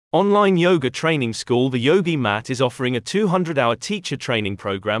Online yoga training school The Yogi Mat is offering a 200-hour teacher training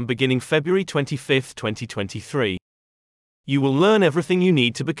program beginning February 25, 2023. You will learn everything you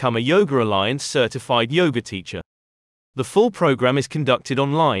need to become a Yoga Alliance certified yoga teacher. The full program is conducted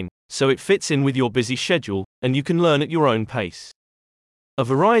online, so it fits in with your busy schedule, and you can learn at your own pace. A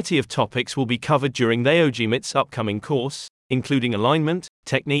variety of topics will be covered during the Yogi Mat's upcoming course, including alignment,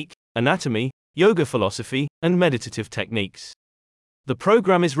 technique, anatomy, yoga philosophy, and meditative techniques. The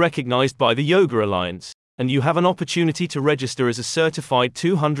program is recognized by the Yoga Alliance, and you have an opportunity to register as a certified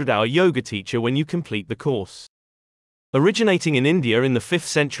 200-hour yoga teacher when you complete the course. Originating in India in the 5th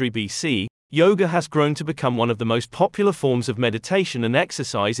century BC, yoga has grown to become one of the most popular forms of meditation and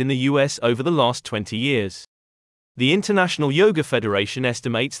exercise in the US over the last 20 years. The International Yoga Federation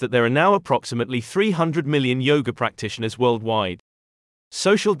estimates that there are now approximately 300 million yoga practitioners worldwide.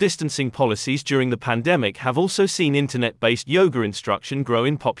 Social distancing policies during the pandemic have also seen internet-based yoga instruction grow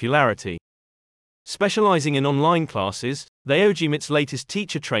in popularity. Specializing in online classes, the Yogi Mat's latest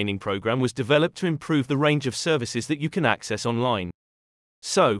teacher training program was developed to improve the range of services that you can access online.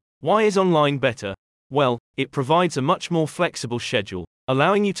 So, why is online better? Well, it provides a much more flexible schedule,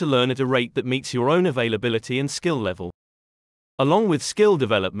 allowing you to learn at a rate that meets your own availability and skill level. Along with skill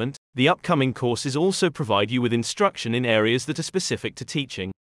development, the upcoming courses also provide you with instruction in areas that are specific to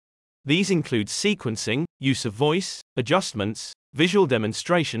teaching. These include sequencing, use of voice, adjustments, visual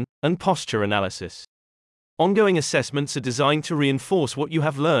demonstration, and posture analysis. Ongoing assessments are designed to reinforce what you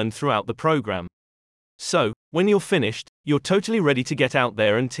have learned throughout the program. So, when you're finished, you're totally ready to get out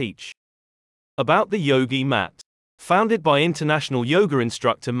there and teach. About the Yogi Mat. Founded by international yoga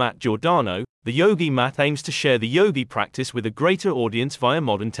instructor Matt Giordano, the Yogi Mat aims to share the yogi practice with a greater audience via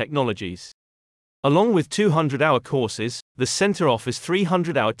modern technologies. Along with 200-hour courses, the center offers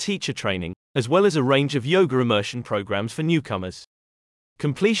 300-hour teacher training, as well as a range of yoga immersion programs for newcomers.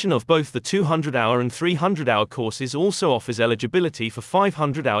 Completion of both the 200-hour and 300-hour courses also offers eligibility for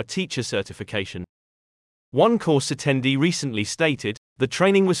 500-hour teacher certification. One course attendee recently stated, "The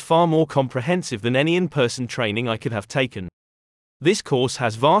training was far more comprehensive than any in-person training I could have taken. This course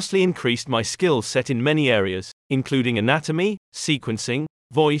has vastly increased my skill set in many areas, including anatomy, sequencing,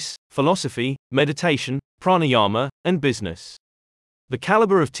 voice, philosophy, meditation, pranayama, and business." The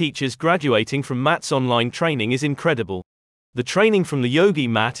caliber of teachers graduating from Mat's online training is incredible. The training from the Yogi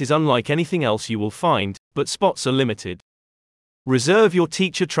Mat is unlike anything else you will find, but spots are limited. Reserve your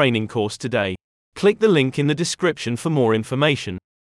teacher training course today. Click the link in the description for more information.